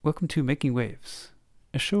Welcome to Making Waves,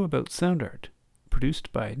 a show about sound art,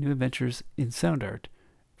 produced by New Adventures in Sound Art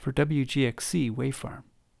for WGXC Wavefarm.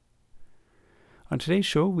 On today's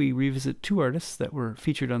show, we revisit two artists that were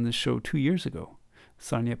featured on this show 2 years ago,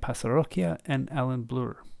 Sonia Pasarocchia and Alan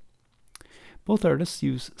Bleuer. Both artists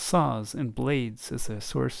use saws and blades as a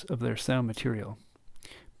source of their sound material.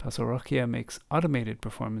 Pasarocchia makes automated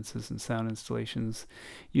performances and sound installations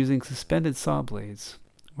using suspended saw blades,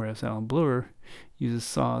 whereas Alan Bleuer uses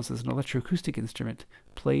saws as an electroacoustic instrument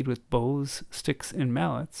played with bows, sticks, and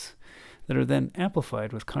mallets that are then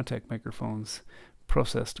amplified with contact microphones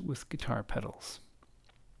processed with guitar pedals.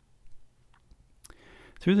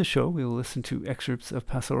 Through the show, we will listen to excerpts of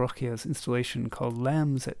Pasarocchia's installation called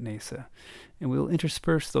Lambs at Nesa, and we will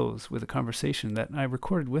intersperse those with a conversation that I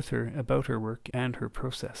recorded with her about her work and her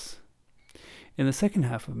process. In the second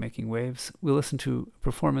half of Making Waves, we'll listen to a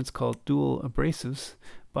performance called Dual Abrasives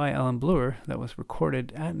by Alan Bleuer that was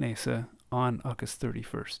recorded at Nesa on August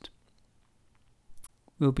 31st.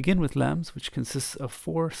 We'll begin with Lambs, which consists of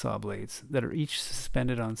 4 saw blades that are each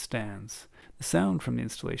suspended on stands. The sound from the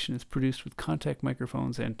installation is produced with contact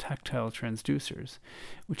microphones and tactile transducers,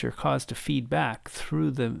 which are caused to feed back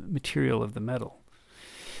through the material of the metal.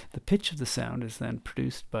 The pitch of the sound is then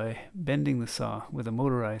produced by bending the saw with a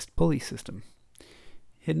motorized pulley system.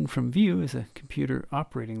 Hidden from view is a computer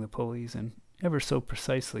operating the pulleys and ever so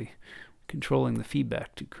precisely controlling the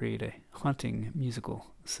feedback to create a haunting musical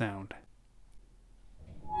sound.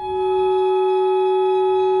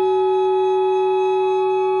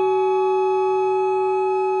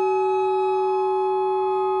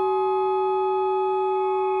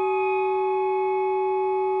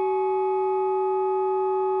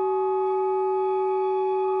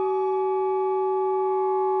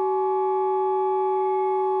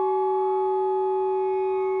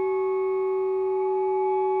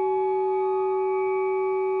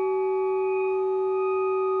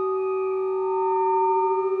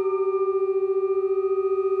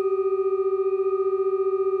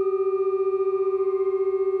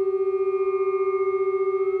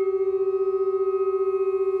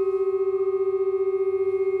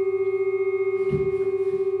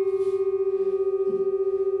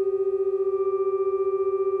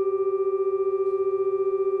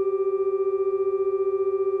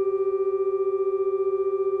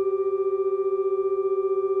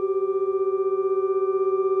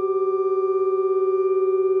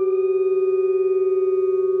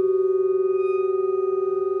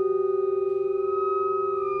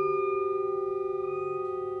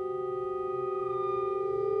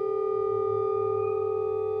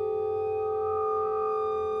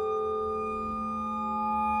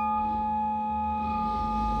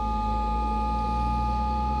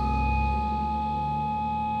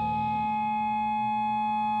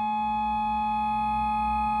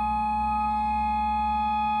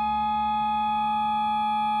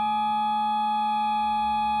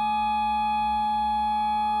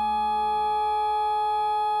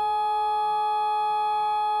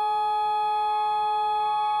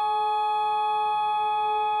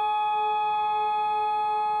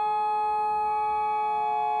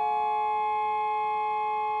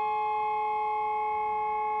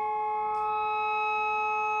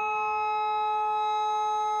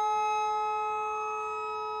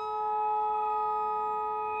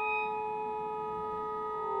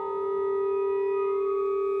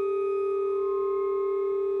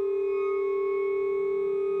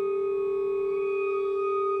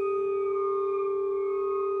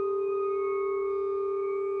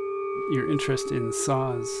 Your interest in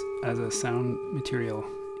saws as a sound material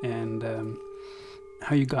and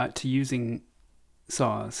how you got to using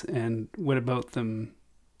saws and what about them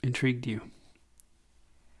intrigued you?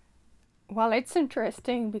 Well, it's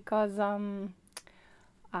interesting because, the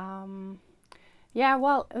thing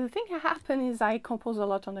that happened is I compose a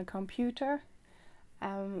lot on the computer,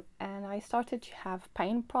 and I started to have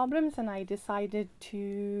pain problems, and I decided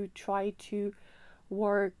to try to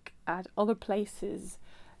work at other places.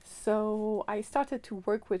 So I started to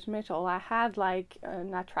work with metal. I had like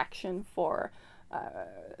an attraction for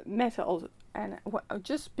metal, and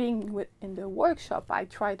just being in the workshop, I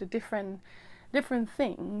tried the different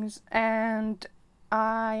things, and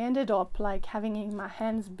I ended up like having in my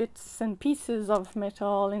hands bits and pieces of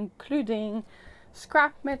metal, including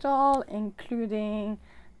scrap metal, including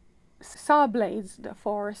saw blades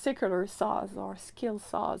for circular saws or skill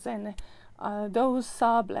saws, and those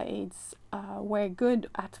saw blades were good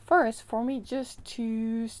at first for me just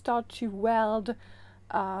to start to weld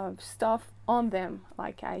stuff on them.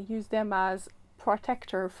 Like I use them as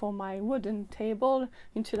protector for my wooden table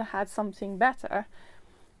until I had something better.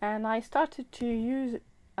 And I started to use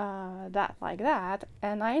that like that,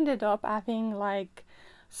 and I ended up having like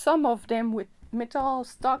some of them with metal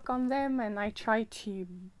stuck on them, and I tried to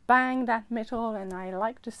bang that metal, and I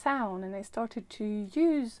liked the sound, and I started to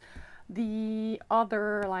use the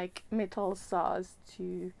other like metal saws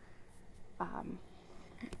to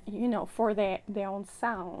for their own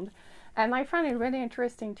sound. And I find it really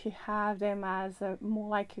interesting to have them as a more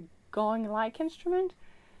like a gong like instrument.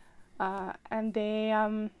 And they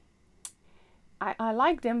I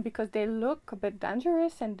like them because they look a bit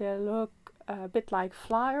dangerous, and they look a bit like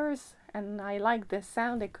flowers, and I like the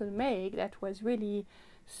sound they could make that was really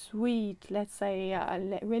sweet, let's say,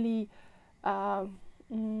 really uh,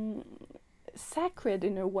 mm, sacred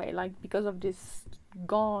in a way, like because of this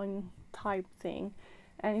gong type thing,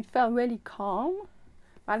 and it felt really calm.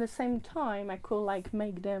 But at the same time, I could like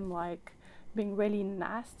make them like being really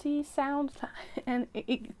nasty sounds, and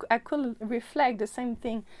I could reflect the same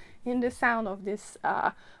thing in the sound of this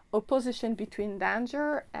opposition between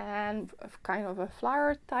danger and kind of a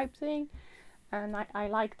flower type thing, and I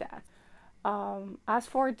like that. As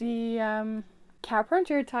for the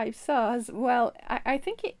carpenter type saws, well, I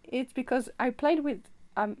think it's because I played with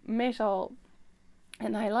metal,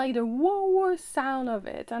 and I like the whoa sound of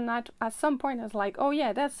it, and at some point I was like, oh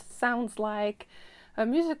yeah, that sounds like a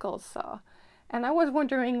musical saw. And I was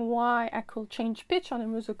wondering why I could change pitch on a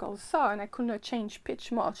musical saw, and I could not change pitch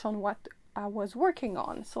much on what I was working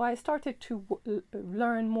on. So I started to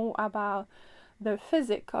learn more about the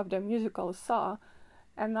physics of the musical saw,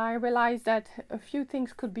 and I realized that a few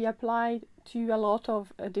things could be applied to a lot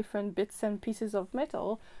of different bits and pieces of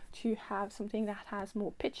metal to have something that has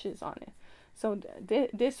more pitches on it. So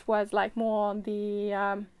this was like more on the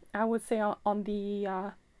I would say on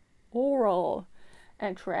the oral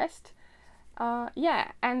interest.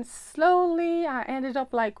 Yeah, and slowly I ended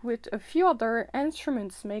up like with a few other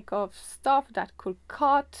instruments make of stuff that could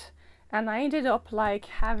cut, and I ended up like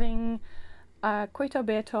having quite a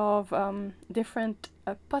bit of different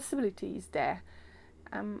possibilities there.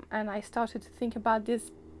 And I started to think about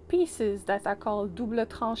these pieces that are called double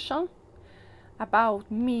tranchant,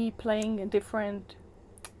 about me playing a different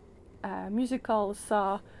musicals,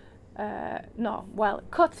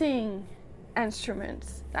 cutting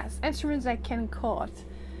instruments. That's instruments I can cut.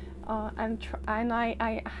 And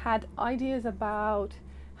I had ideas about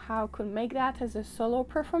how I could make that as a solo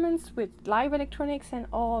performance with live electronics and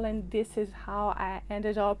all, and this is how I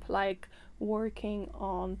ended up like working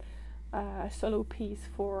on a solo piece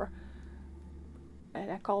for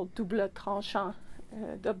I call double tranchant,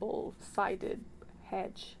 double-sided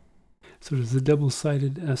hedge. So does the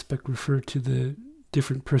double-sided aspect refer to the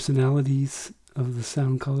different personalities of the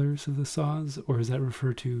sound colors of the saws, or does that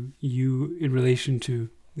refer to you in relation to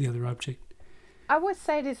the other object? I would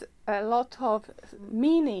say there's a lot of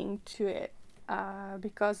meaning to it,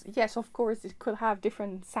 because yes, of course, it could have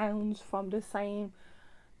different sounds from the same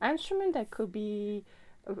instrument. That could be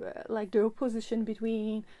like the opposition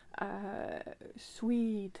between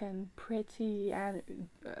sweet and pretty and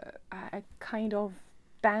a kind of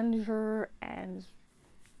danger and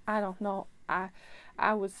I don't know.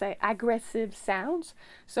 I would say aggressive sounds.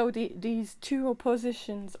 So these two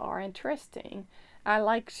oppositions are interesting. I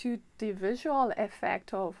like the visual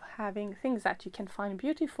effect of having things that you can find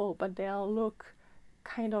beautiful, but they'll look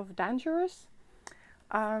kind of dangerous.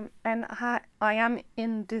 And I am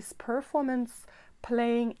in this performance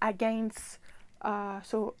playing against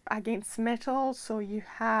against metal. So you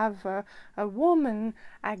have a woman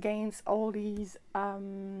against all these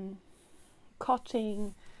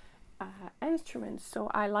cutting instruments. So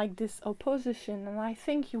I like this opposition, and I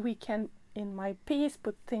think we can in my piece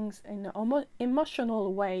put things in an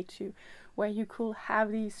emotional way too, where you could have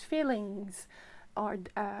these feelings or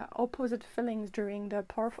opposite feelings during the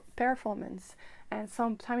performance, and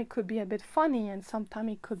sometimes it could be a bit funny, and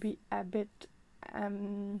sometimes it could be a bit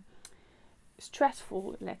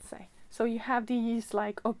stressful, let's say. So you have these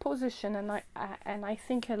like opposition, and I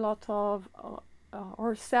think a lot of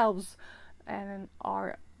ourselves and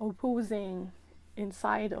are opposing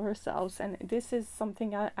inside ourselves, and this is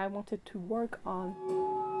something I wanted to work on.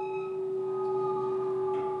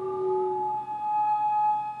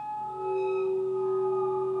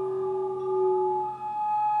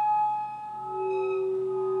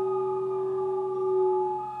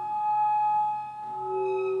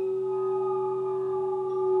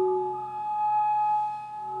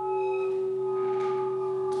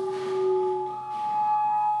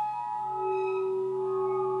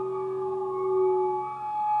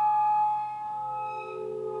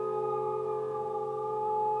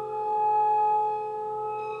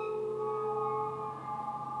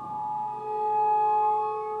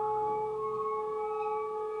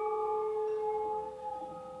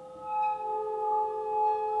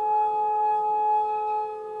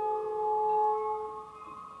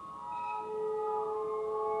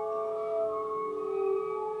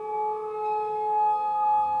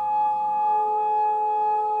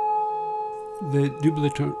 The Double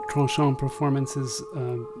Tranchant performance is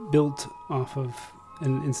built off of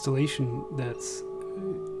an installation that's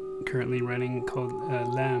currently running called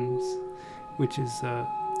Lambs, which is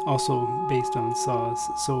also based on saws.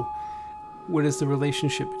 So what is the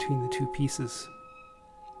relationship between the two pieces?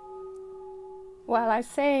 Well, I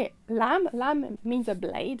say lame. Lame means a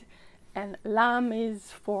blade, and lame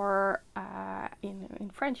is for in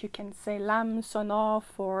French you can say lame sonore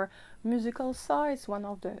for musical saw. It's one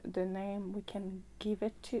of the name we can give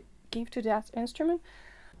to that instrument.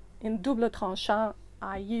 In Double Tranchant,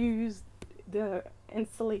 I use the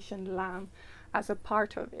installation lame as a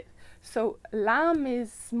part of it. So lame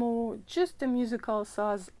is more just the musical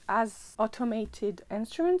saws as automated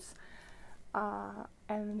instruments,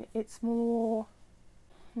 and it's more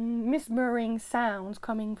misbearing sounds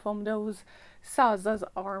coming from those saws that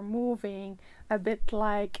are moving a bit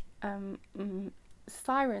like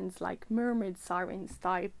sirens, like mermaid sirens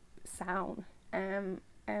type sound. And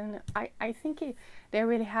I think they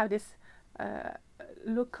really have this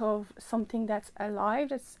look of something that's alive,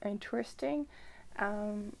 that's interesting,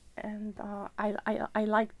 and I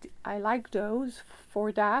like those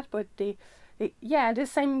for that. But the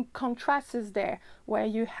same contrast is there, where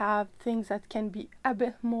you have things that can be a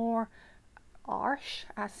bit more harsh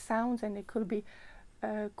as sounds, and it could be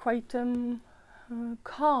quite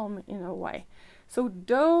calm in a way. So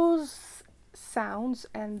those sounds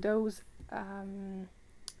and those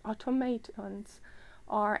automatons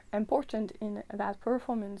are important in that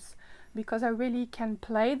performance, because I really can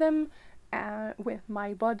play them with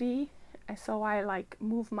my body. And so I like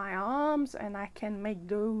move my arms, and I can make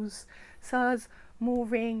those saws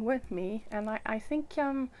moving with me. And I think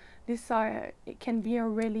it can be a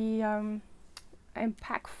really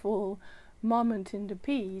impactful moment in the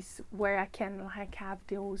piece, where I can like have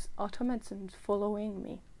those automatons following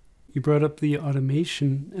me. You brought up the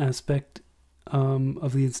automation aspect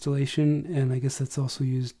of the installation, and I guess that's also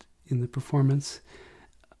used in the performance.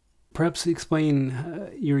 Perhaps explain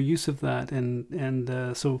your use of that,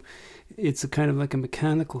 and so it's a kind of like a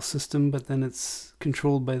mechanical system, but then it's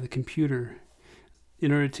controlled by the computer.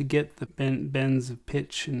 In order to get the bends of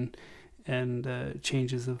pitch and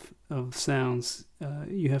changes of sounds,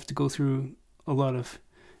 you have to go through a lot of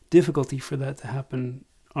difficulty for that to happen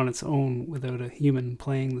on its own without a human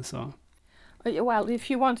playing the saw. Well, if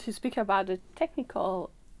you want to speak about the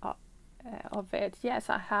technical of it, yes,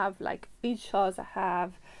 I have like each saws I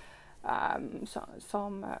have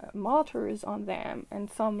some motors on them, and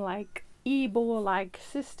some like EBO like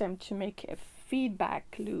system to make a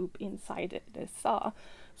feedback loop inside the saw.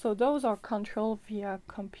 So those are controlled via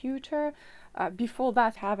computer. Before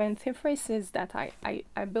that, I have interfaces that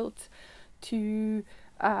I built to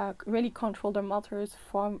really control the motors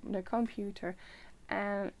from the computer.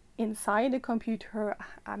 And inside the computer,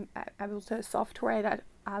 I built a software that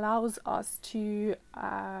allows us to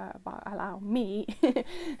allow me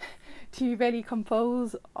to really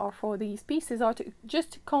compose or for these pieces, or to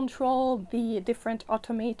just control the different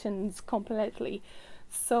automatons completely.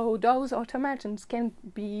 So those automatons can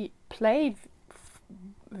be played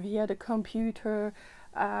via the computer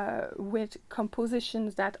with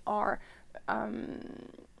compositions that are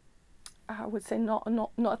I would say not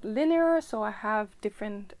linear. So I have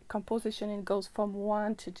different composition, it goes from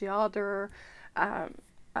one to the other.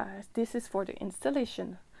 This is for the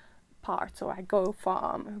installation part, so I go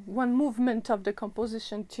from one movement of the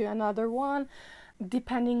composition to another one,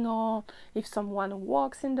 depending on if someone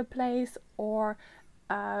walks in the place, or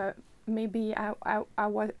maybe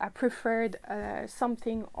I preferred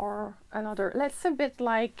something or another. Let's a bit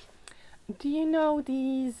like, do you know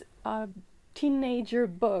these teenager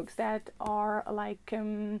books that are like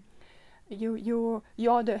you're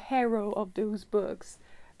the hero of those books?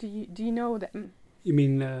 Do you know them? You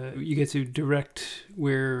mean you get to direct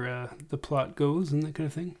where the plot goes and that kind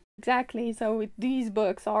of thing? Exactly. So these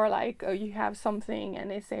books are like you have something,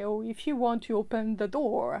 and they say, oh, if you want to open the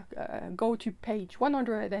door, go to page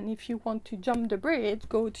 100, and if you want to jump the bridge,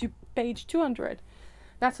 go to page 200.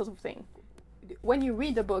 That sort of thing. When you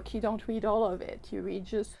read the book, you don't read all of it. You read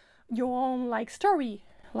just your own like story.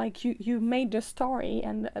 Like you made the story,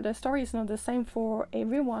 and the story is not the same for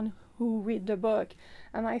everyone who read the book.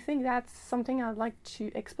 And I think that's something I'd like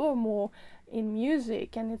to explore more in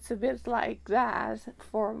music, and it's a bit like that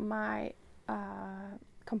for my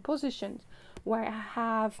compositions, where I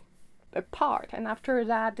have a part, and after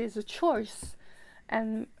that there's a choice,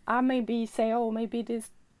 and I maybe say, oh, maybe this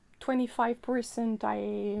 25%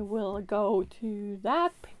 I will go to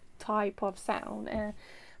that type of sound, and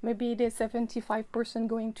maybe there's 75%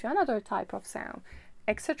 going to another type of sound,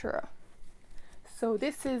 etc. So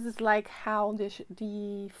this is like how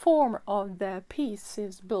the form of the piece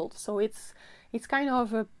is built. So it's kind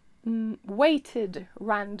of a weighted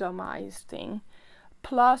randomized thing,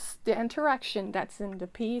 plus the interaction that's in the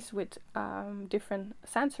piece with different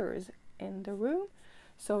sensors in the room.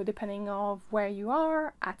 So depending on where you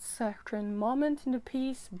are at certain moment in the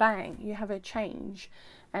piece, bang, you have a change,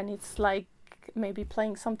 and it's like maybe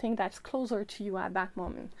playing something that's closer to you at that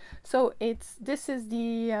moment. So this is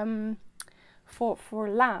the for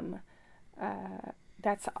Lamb,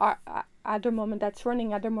 that's at the moment, that's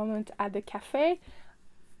running at the moment at the cafe,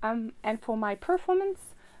 and for my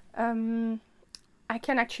performance, I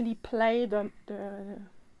can actually play the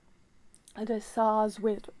saws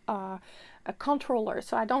with a controller,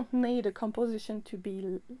 so I don't need a composition to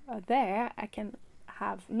be there. I can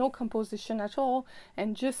have no composition at all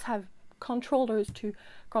and just have controllers to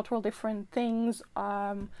control different things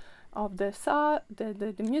of the saw,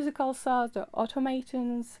 the musical saws, the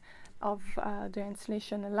automatons of the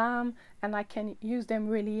installation Lamb, and I can use them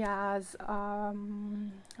really as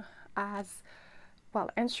well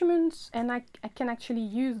instruments, and I can actually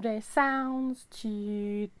use their sounds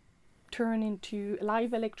to turn into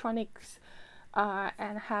live electronics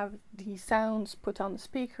and have the sounds put on the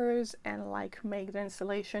speakers and like make the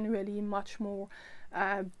installation really much more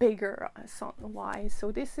bigger sound wise.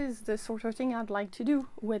 So this is the sort of thing I'd like to do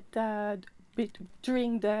with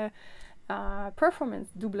during the performance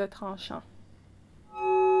Double Tranchant.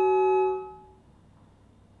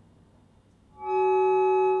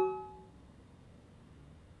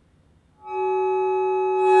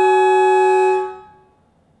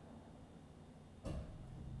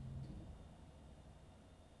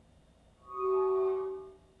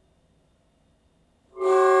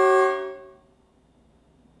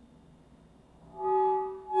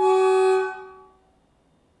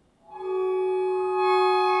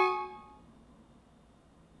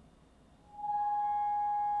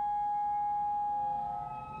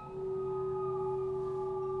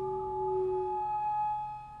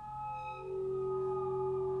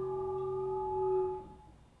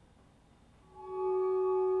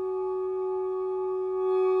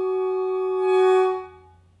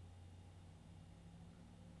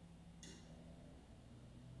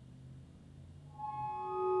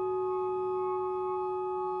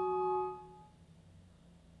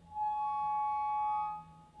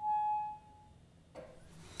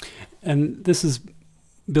 And this is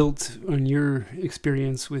built on your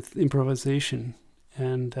experience with improvisation,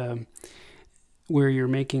 and where you're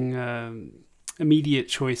making immediate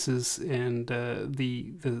choices, and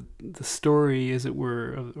the story, as it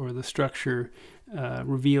were, or the structure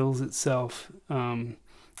reveals itself,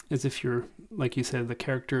 as if you're, like you said, the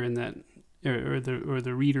character in that, or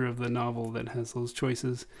the reader of the novel that has those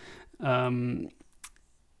choices.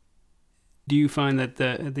 Do you find that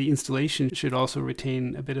the installation should also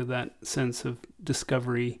retain a bit of that sense of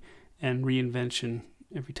discovery and reinvention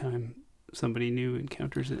every time somebody new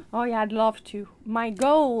encounters it? Oh yeah, I'd love to. My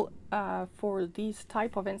goal for this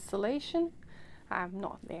type of installation, I'm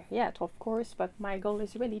not there yet, of course, but my goal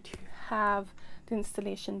is really to have the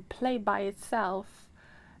installation play by itself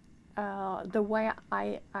the way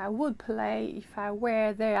I would play if I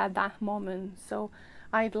were there at that moment. So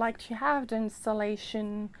I'd like to have the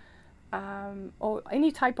installation or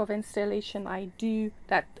any type of installation I do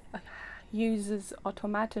that uses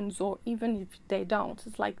automatons, or even if they don't,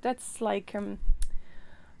 it's like that's like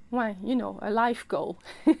well, you know, a life goal.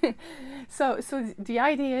 so the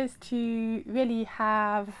idea is to really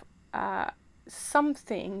have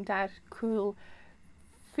something that could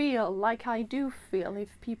feel like I do feel.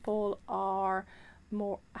 If people are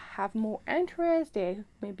have more interest, they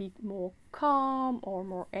may be more calm or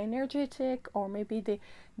more energetic, or maybe they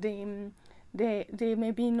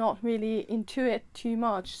may be not really into it too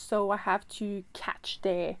much, so I have to catch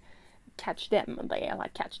them there,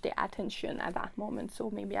 like catch their attention at that moment. So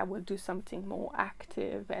maybe I will do something more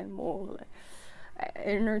active and more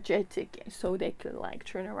energetic, so they could like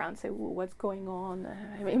turn around and say, well, what's going on?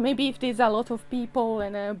 Maybe if there's a lot of people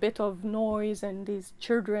and a bit of noise and there's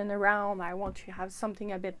children around, I want to have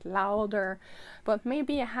something a bit louder. But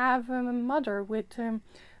maybe I have a mother with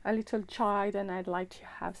a little child and I'd like to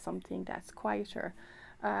have something that's quieter.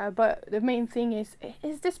 But the main thing is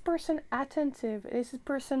this person attentive? Is this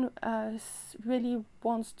person really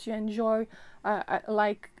wants to enjoy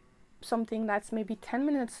like something that's maybe 10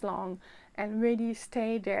 minutes long and really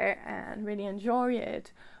stay there and really enjoy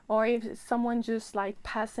it? Or if someone just like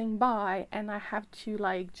passing by and I have to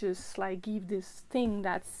like just like give this thing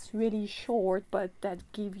that's really short but that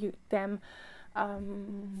give them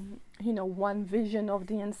one vision of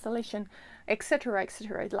the installation, etc.,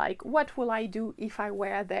 etc. Like, what will I do if I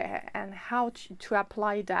were there, and how to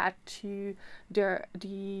apply that to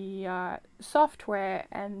the software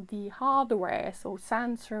and the hardware, so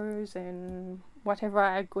sensors and whatever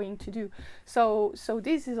I'm going to do. So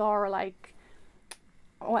this is our like,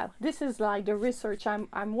 well, this is like the research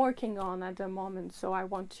I'm working on at the moment. So I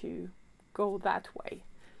want to go that way,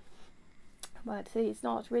 but it's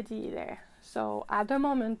not ready there. So at the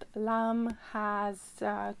moment, LAM has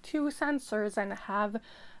 2 sensors, and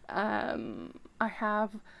I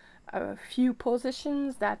have a few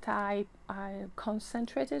positions that I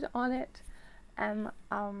concentrated on it, and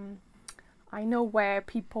I know where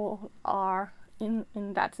people are in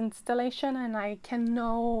that installation, and I can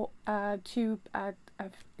know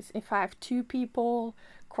if I have 2 people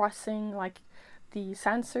crossing like the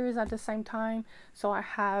sensors at the same time. So I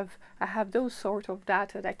have those sort of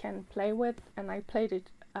data that I can play with, and I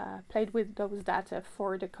played with those data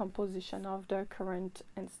for the composition of the current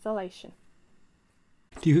installation.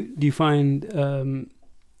 Do you find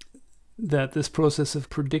that this process of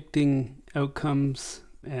predicting outcomes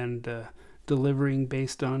and delivering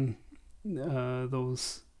based on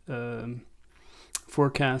those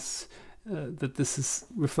forecasts, that this is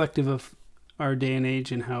reflective of our day and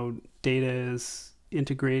age and how data is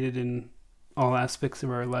integrated in all aspects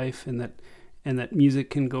of our life, and that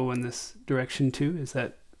music can go in this direction too? Is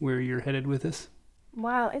that where you're headed with this?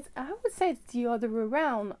 Well, I would say it's the other way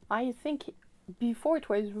around. I think before it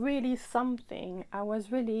was really something, I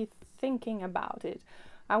was really thinking about it.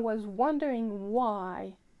 I was wondering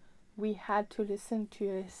why we had to listen to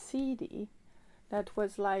a CD that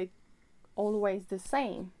was like always the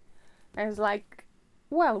same. And it's like,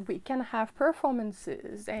 well, we can have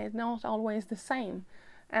performances and not always the same.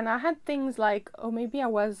 And I had things like, oh, maybe I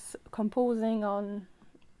was composing on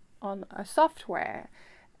a software,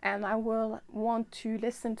 and I will want to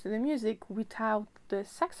listen to the music without the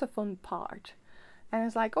saxophone part. And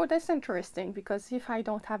it's like, oh, that's interesting, because if I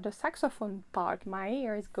don't have the saxophone part, my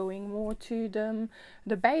ear is going more to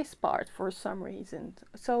the bass part for some reason.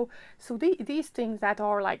 So these things that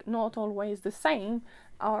are like not always the same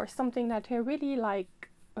are something that I really like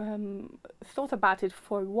thought about it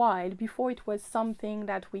for a while. Before, it was something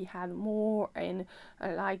that we had more in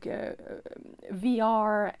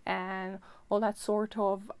VR and all that sort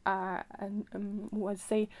of let's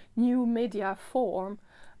say new media form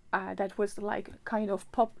that was like kind of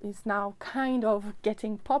is now kind of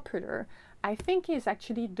getting popular. I think is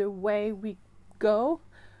actually the way we go.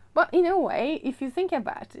 But in a way, if you think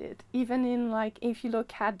about it, even in like, if you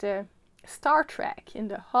look at the Star Trek in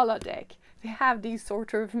the holodeck, they have these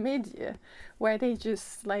sort of media where they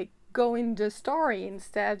just like go in the story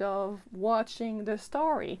instead of watching the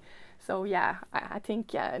story. So yeah, I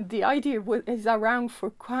think the idea is around for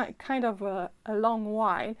quite kind of a long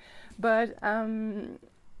while, but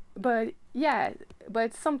yeah, but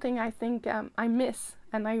it's something I think I miss,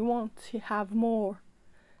 and I want to have more.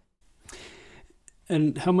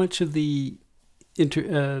 And how much of the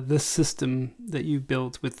this system that you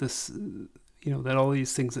built with this, that all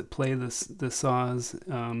these things that play the saws,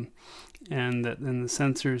 and the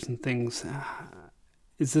sensors and things,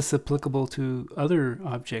 is this applicable to other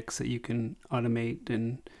objects that you can automate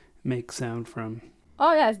and make sound from?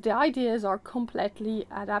 Oh yes, the ideas are completely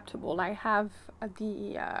adaptable. I have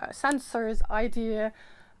the sensors idea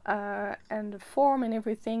and the form and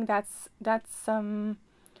everything. That's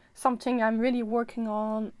something I'm really working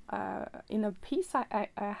on in a piece I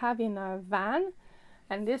have in a van.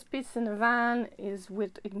 And this piece in a van is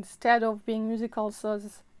with, instead of being musical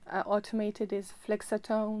saws automated, is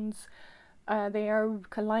flexotones. They are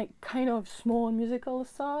kind of small musical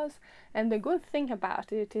saws, and the good thing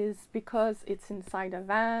about it is, because it's inside a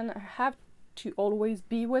van, I have to always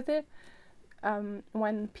be with it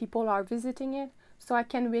when people are visiting it, so I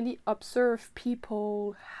can really observe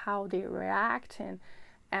people, how they react, and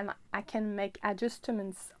I can make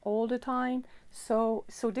adjustments all the time. So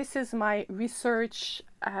this is my research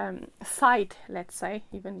site, let's say,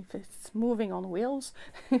 even if it's moving on wheels.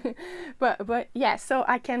 but yeah, so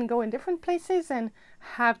I can go in different places and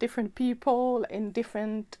have different people in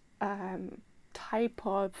different type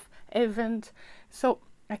of event. So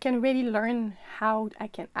I can really learn how I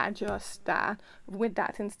can adjust that with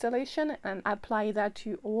that installation and apply that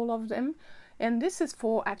to all of them. And this is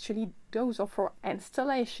for, actually, those are for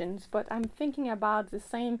installations, but I'm thinking about the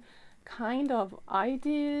same kind of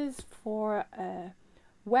ideas for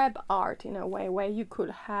web art, in a way, where you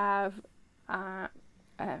could have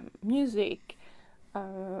music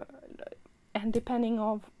and depending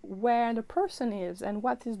on where the person is and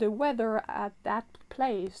what is the weather at that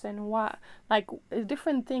place, and what, like,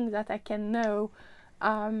 different things that I can know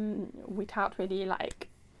without really like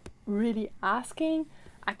really asking.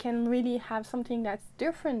 I can really have something that's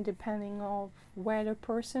different depending on where the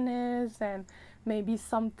person is, and maybe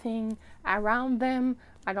something around them.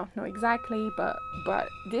 I don't know exactly, but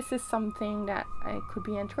this is something that could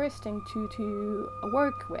be interesting to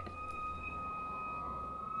work with.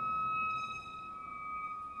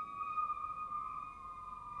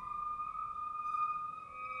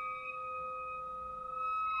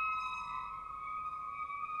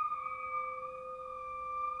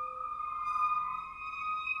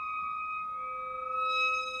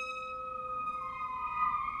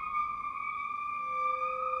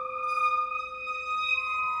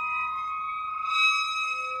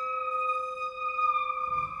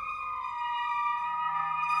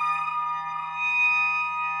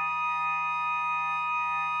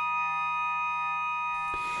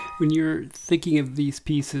 When you're thinking of these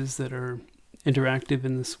pieces that are interactive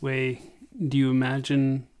in this way, do you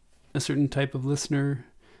imagine a certain type of listener,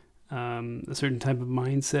 a certain type of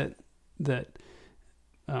mindset that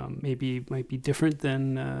maybe might be different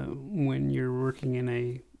than when you're working in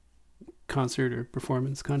a concert or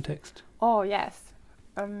performance context? Oh yes,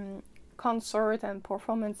 concert and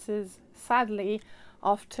performances, sadly,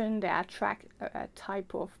 often they attract a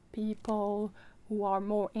type of people who are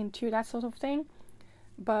more into that sort of thing.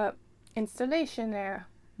 But installation, they're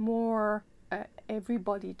more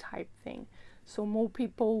everybody type thing. So more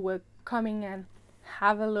people will coming and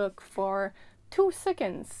have a look for 2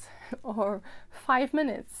 seconds or 5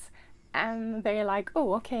 minutes, and they're like,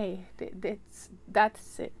 oh, okay,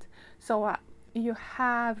 that's it. So you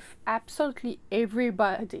have absolutely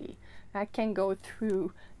everybody that can go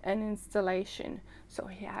through an installation. So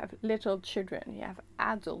you have little children, you have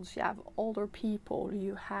adults, you have older people,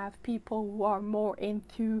 you have people who are more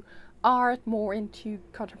into art, more into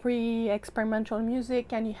contemporary experimental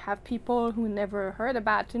music, and you have people who never heard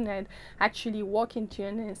about it and actually walk into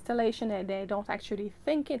an installation and they don't actually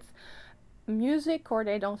think it's music, or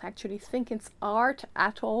they don't actually think it's art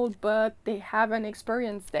at all, but they have an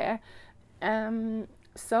experience there.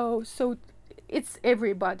 So it's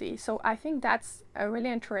everybody. So I think that's really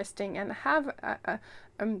interesting, and have a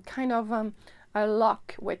kind of a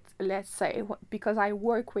lock with, let's say, because I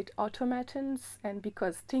work with automatons and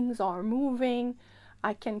because things are moving,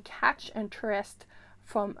 I can catch interest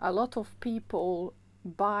from a lot of people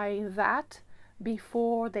by that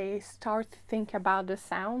before they start to think about the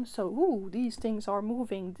sound. So, ooh, these things are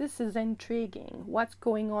moving, this is intriguing, what's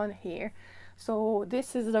going on here? So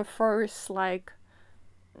this is the first like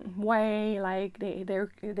way, like they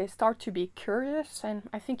start to be curious, and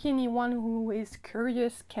I think anyone who is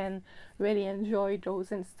curious can really enjoy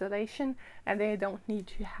those installations, and they don't need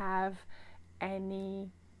to have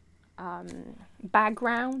any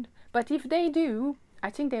background. But if they do, I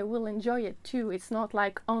think they will enjoy it too. It's not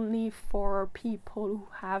like only for people who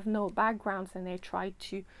have no backgrounds and they try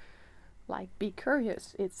to like be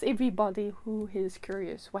curious. It's everybody who is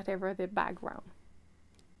curious, whatever their background.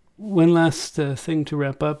 One last thing to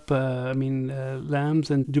wrap up.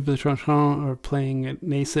 Lambs and Double Tranchant are playing at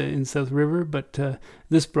Mesa in South River, but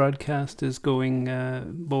this broadcast is going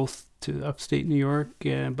both to upstate New York,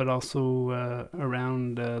 but also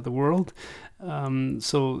around the world.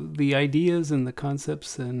 So the ideas and the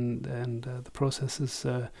concepts and the processes,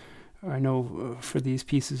 I know for these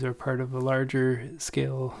pieces, are part of a larger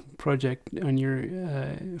scale project on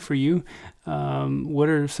for you. What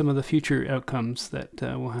are some of the future outcomes that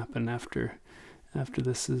will happen after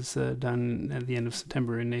this is done at the end of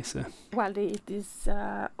September in Mesa? Well, it is.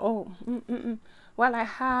 Well,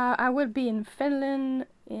 I will be in Finland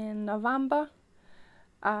in November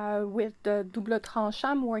with the Double Tranchant.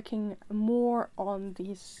 I'm working more on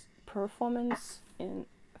this performance in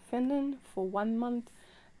Finland for 1 month.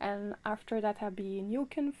 And after that, I'll be in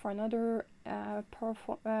Yukon for another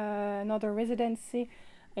residency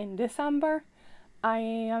in December.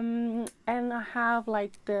 And I have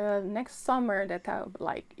like the next summer that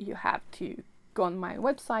you have to go on my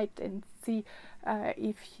website and see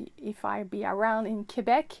if I be around in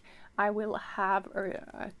Quebec. I will have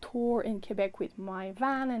a tour in Quebec with my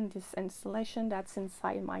van, and this installation that's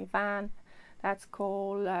inside my van, that's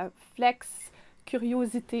called Flex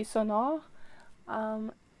Curiosité Sonore.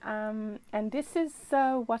 And this is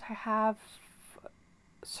what I have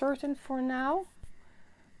certain for now.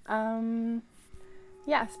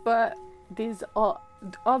 Yes, but there's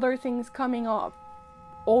other things coming up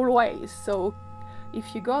always. So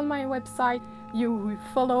if you go on my website, you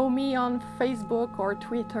follow me on Facebook or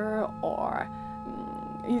Twitter, or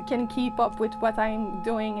you can keep up with what I'm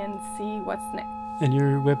doing and see what's next. And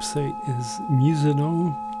your website is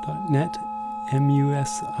musinou.net,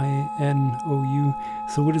 Musinou.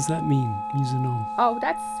 So what does that mean, Musinou? Oh,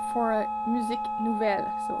 that's for musique nouvelle,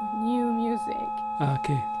 so new music.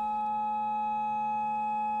 Okay.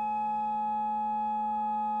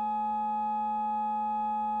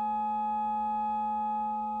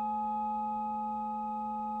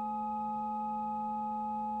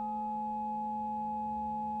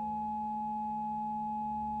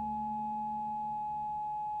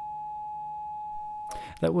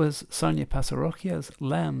 That was Sonia Pasarocchia's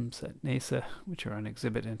Lambs at NASA, which are on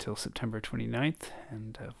exhibit until September 29th.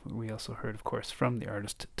 And we also heard, of course, from the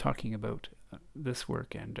artist talking about this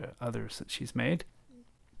work and others that she's made.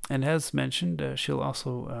 And as mentioned, she'll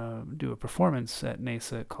also do a performance at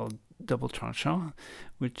NASA called Double Tranchant,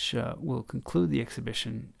 which will conclude the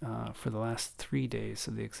exhibition for the last 3 days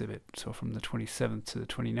of the exhibit. So from the 27th to the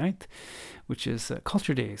 29th, which is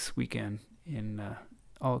Culture Days weekend in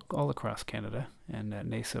all across Canada, and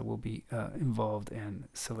NASA will be involved in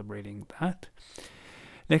celebrating that.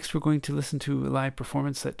 Next, we're going to listen to a live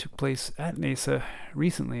performance that took place at NASA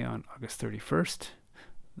recently on August 31st.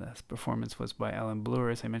 That performance was by Alan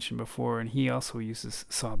Bloor, as I mentioned before, and he also uses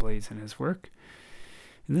saw blades in his work.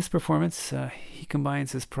 In this performance, he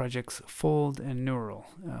combines his projects Fold and Neural.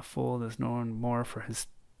 Fold is known more for his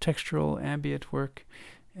textural ambient work,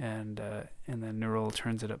 and then Neural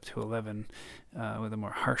turns it up to 11 with a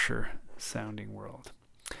more harsher sounding world.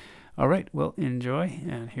 All right, well, enjoy,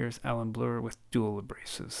 and here's Alan Bloor with Dual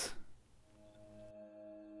Abrasives.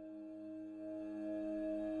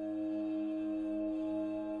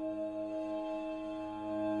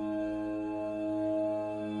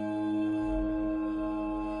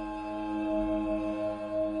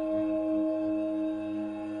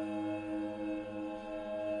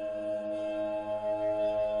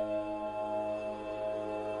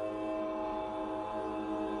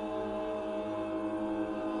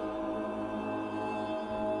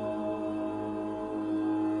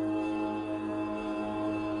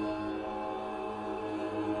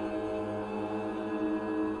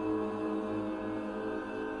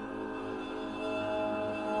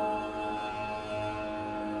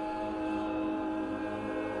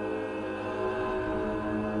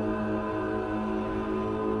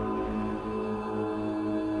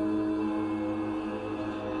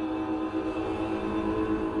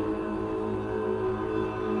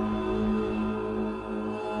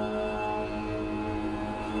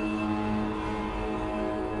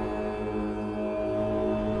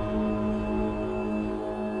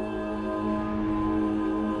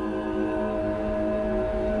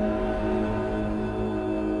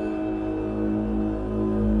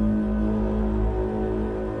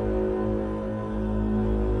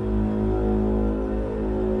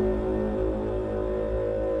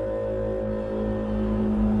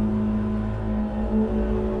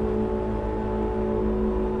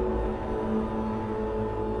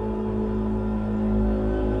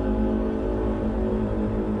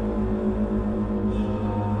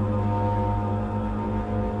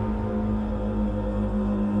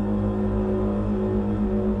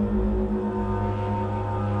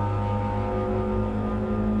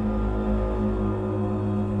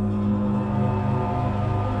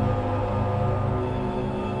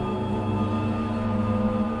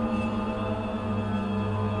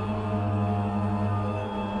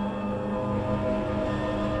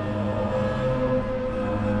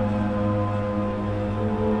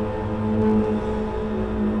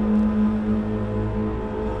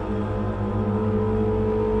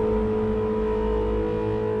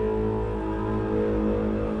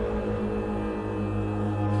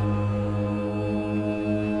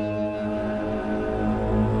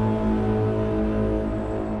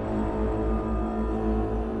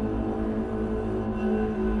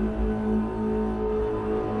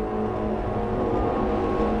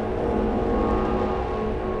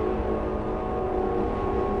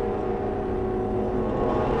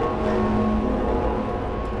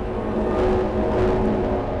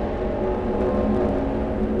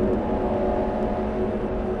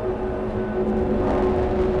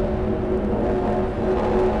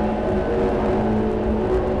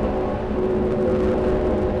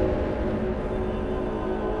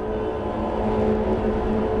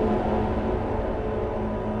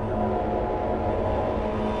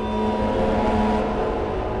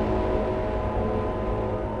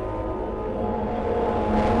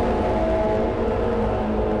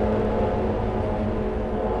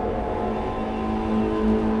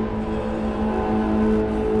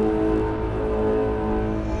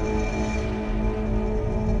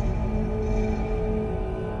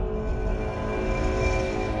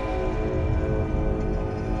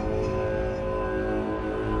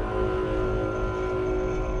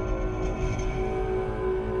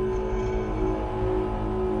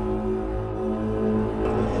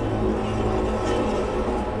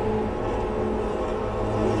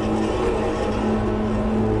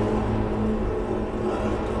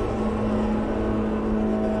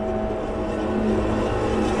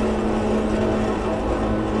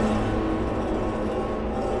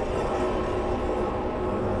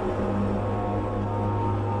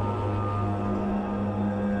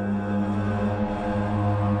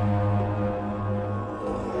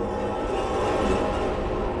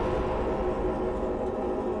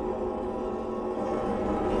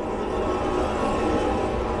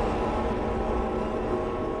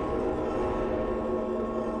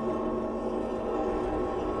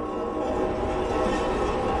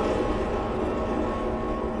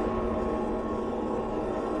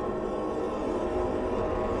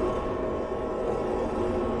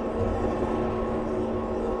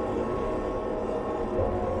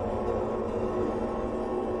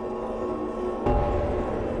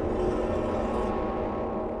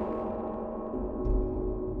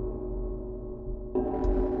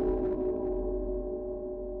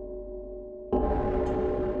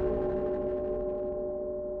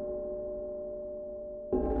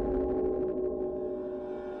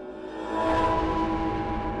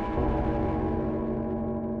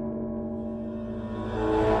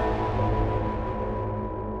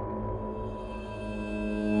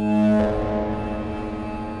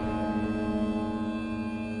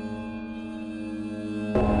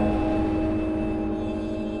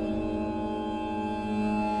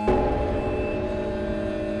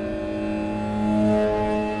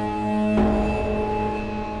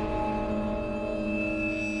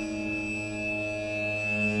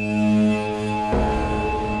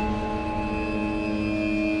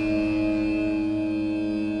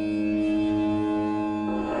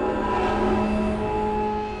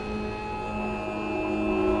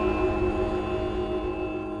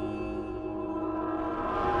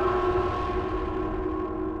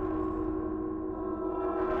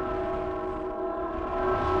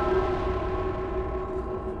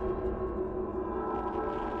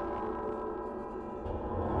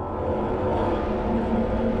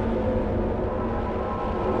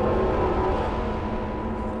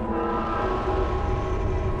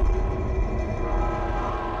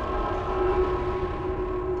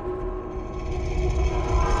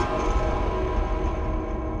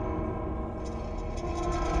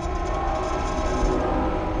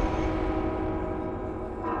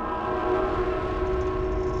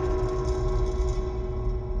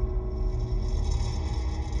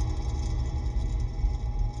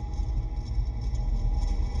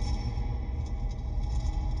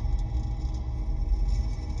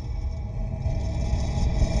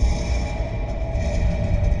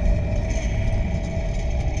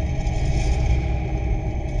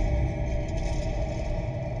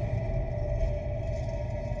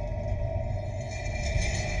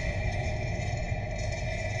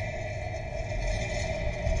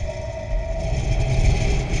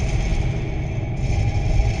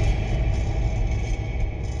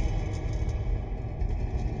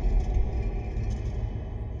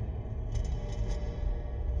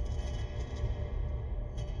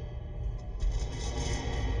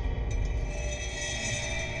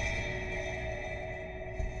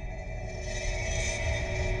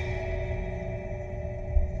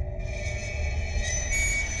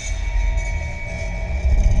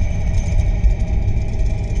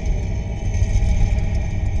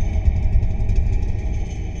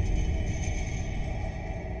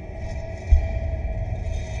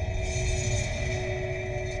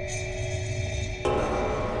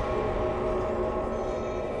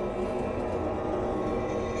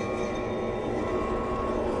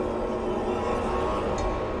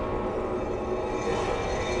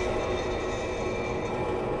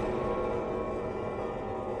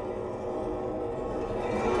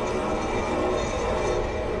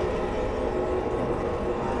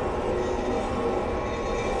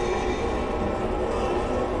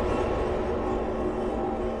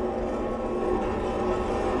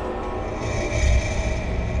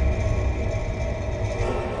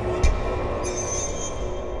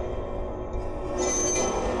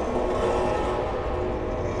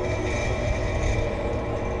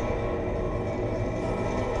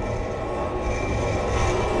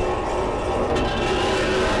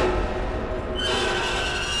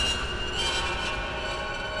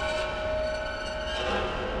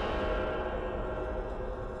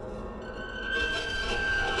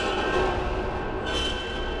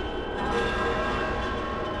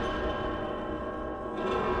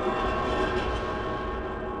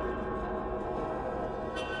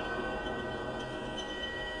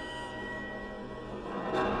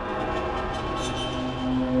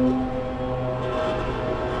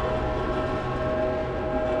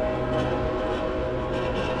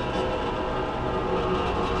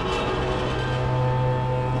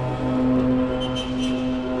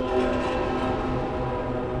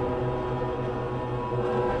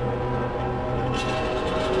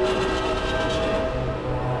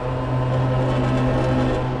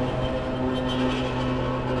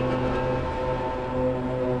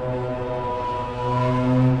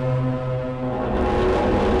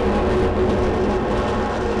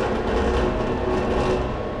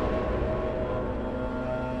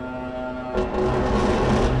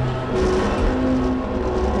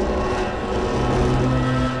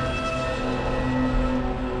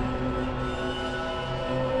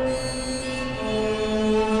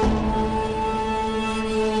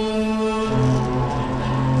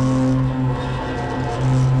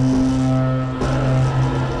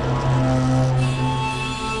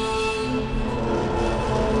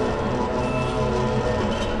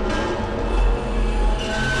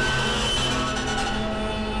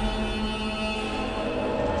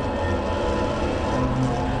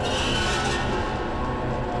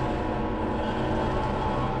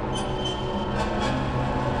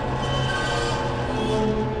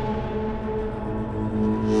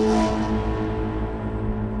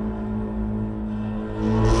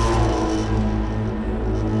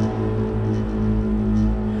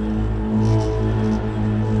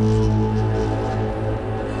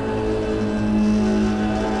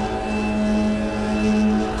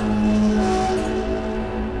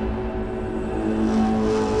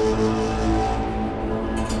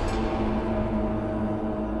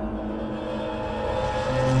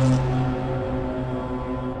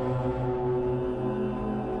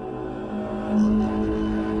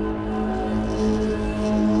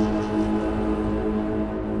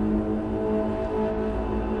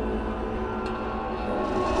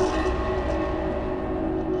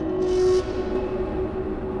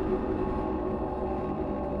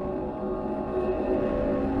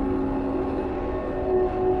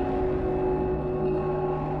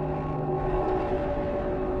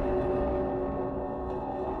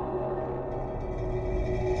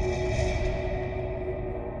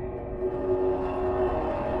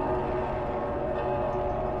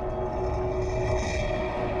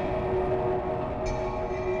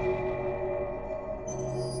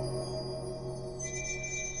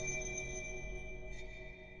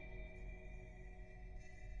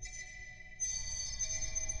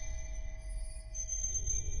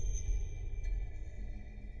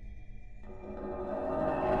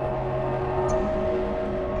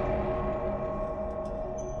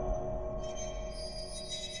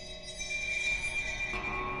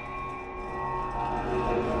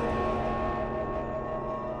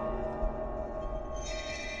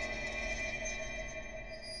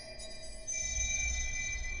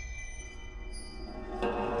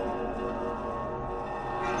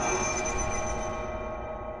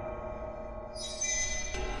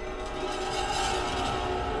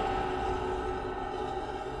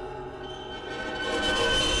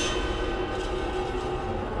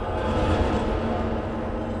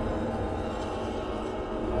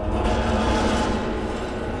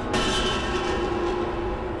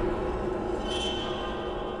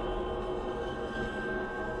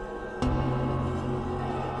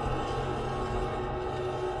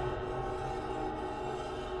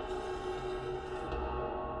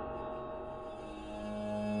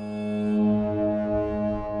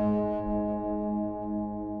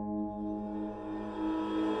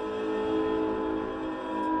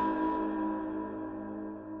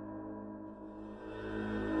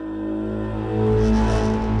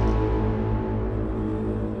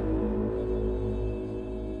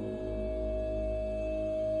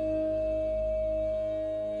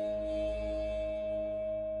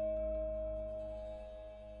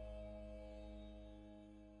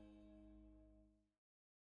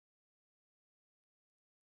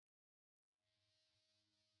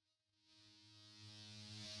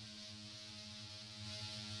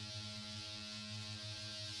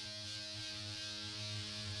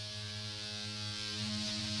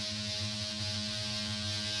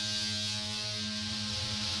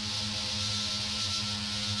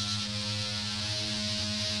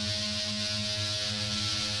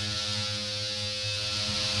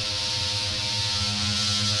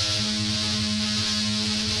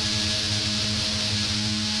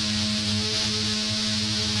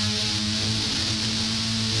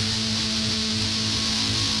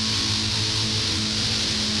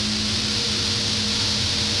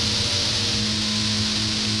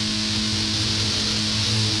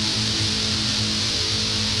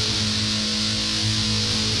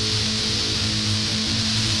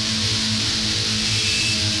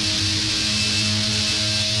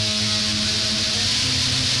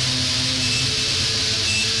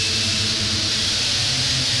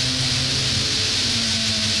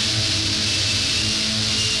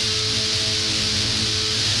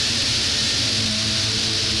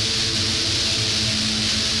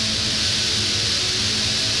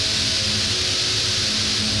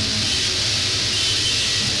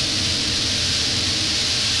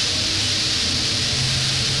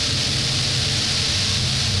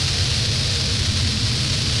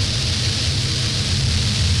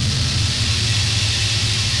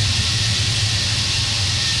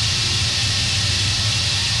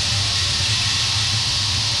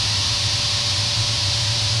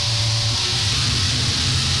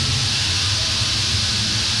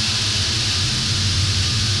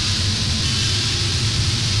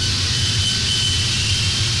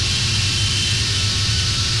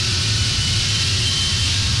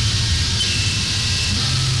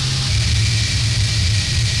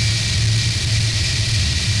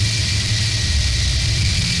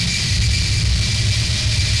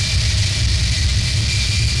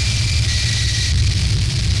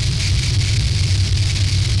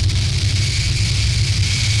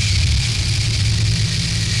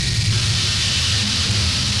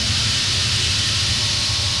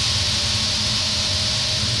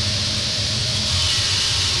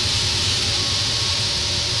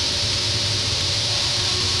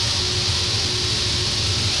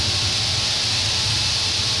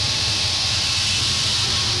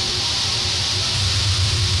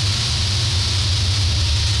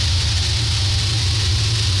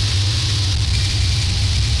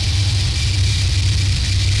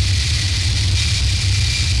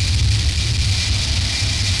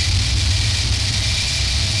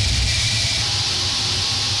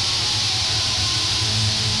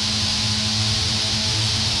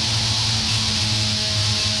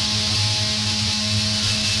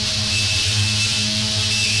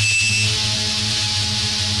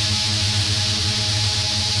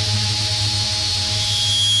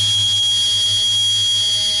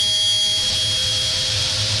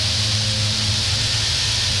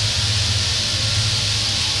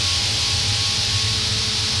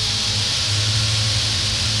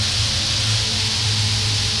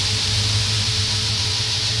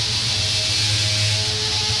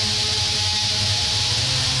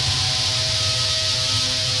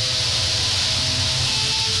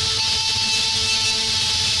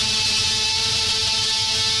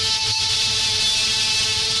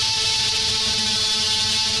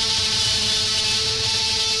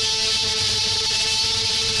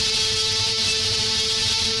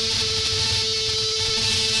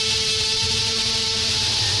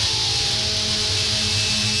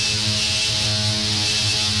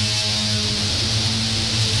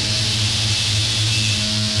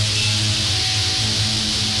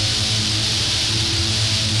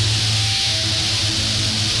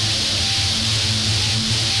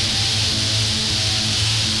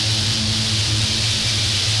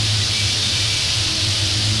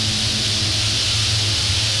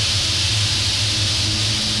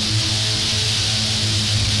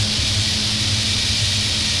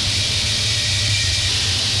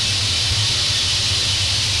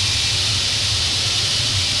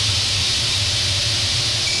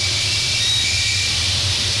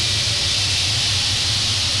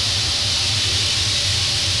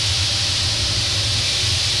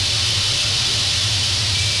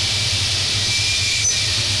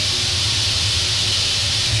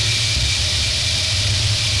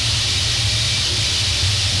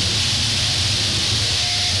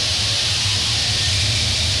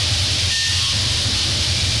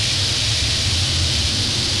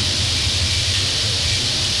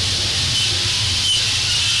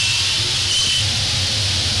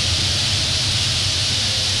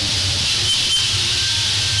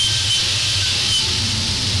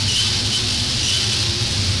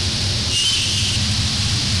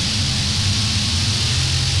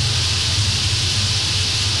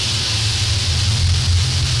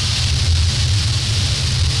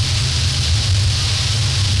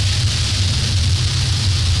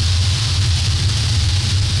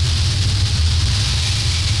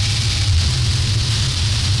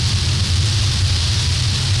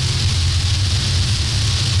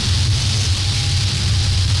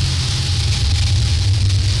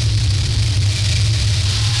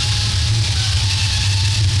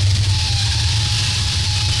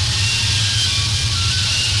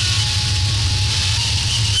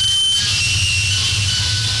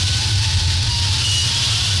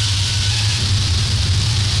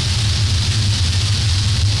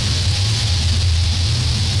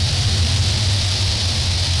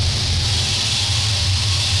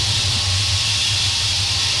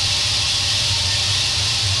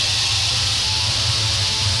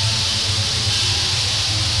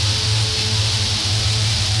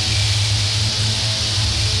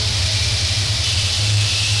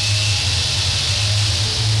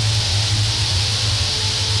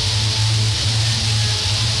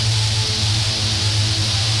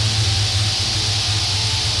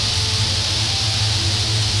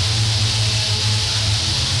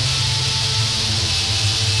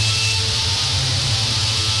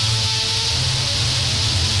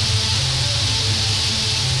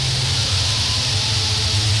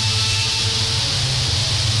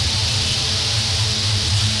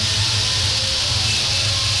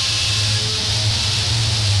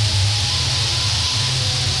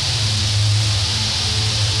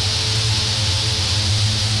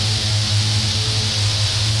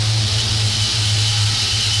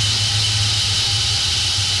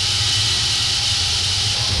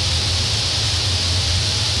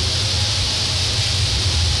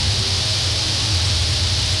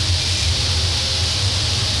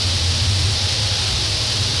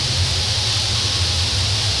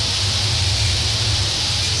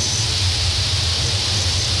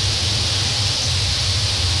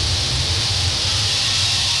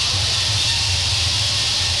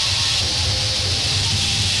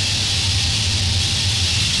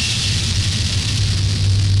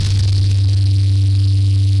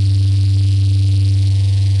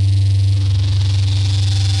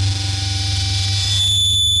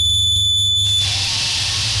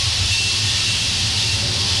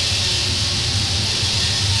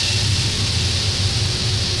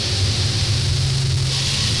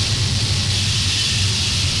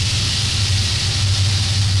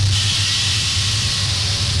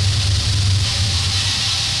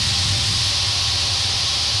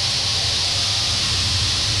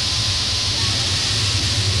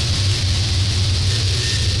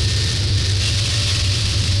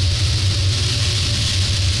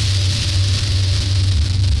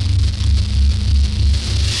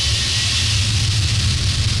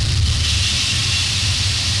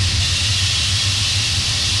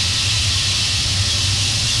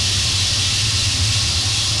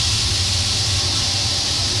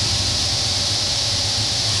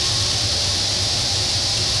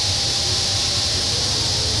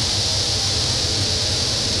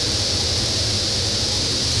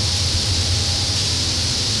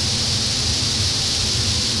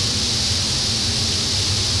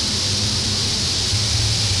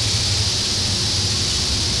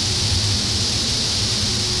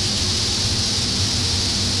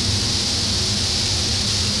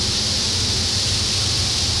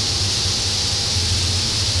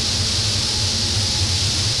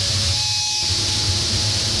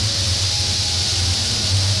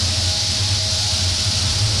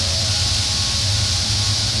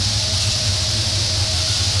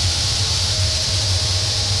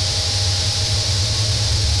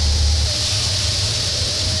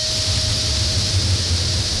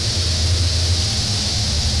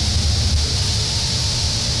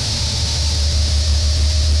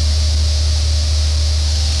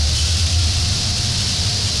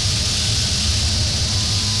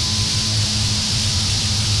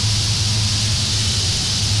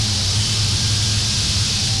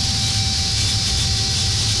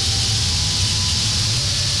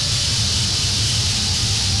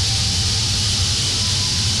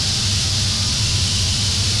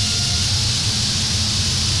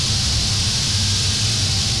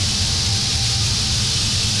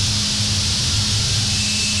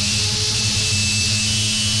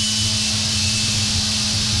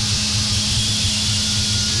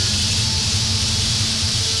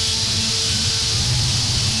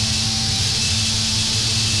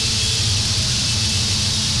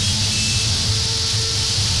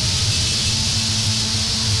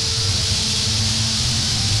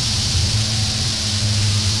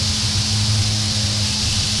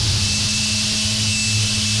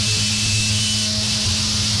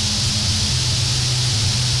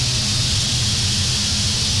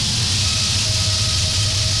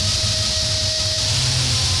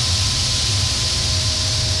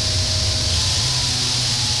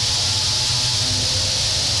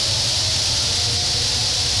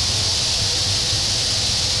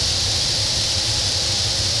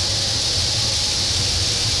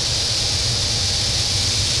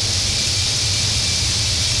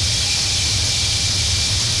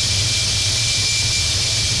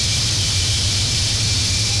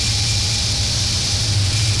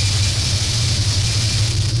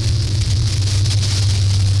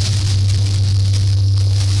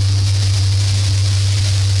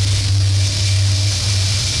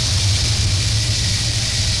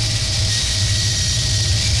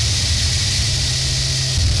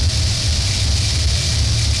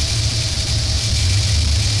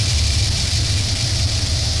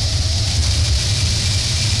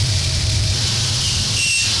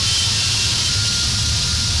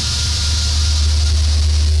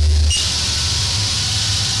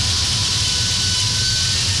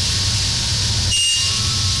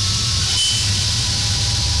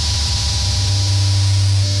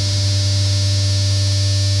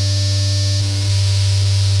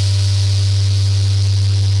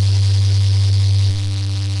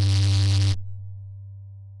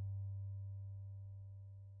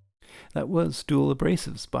 That was Dual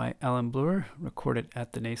Abrasives by Alan Bloor, recorded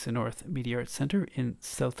at the NASA North Media Arts Centre in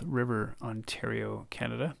South River, Ontario,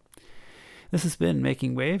 Canada. This has been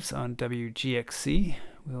Making Waves on WGXC.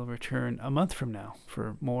 We'll return a month from now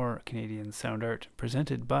for more Canadian sound art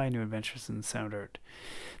presented by New Adventures in Sound Art.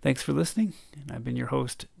 Thanks for listening, and I've been your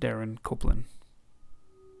host, Darren Copeland.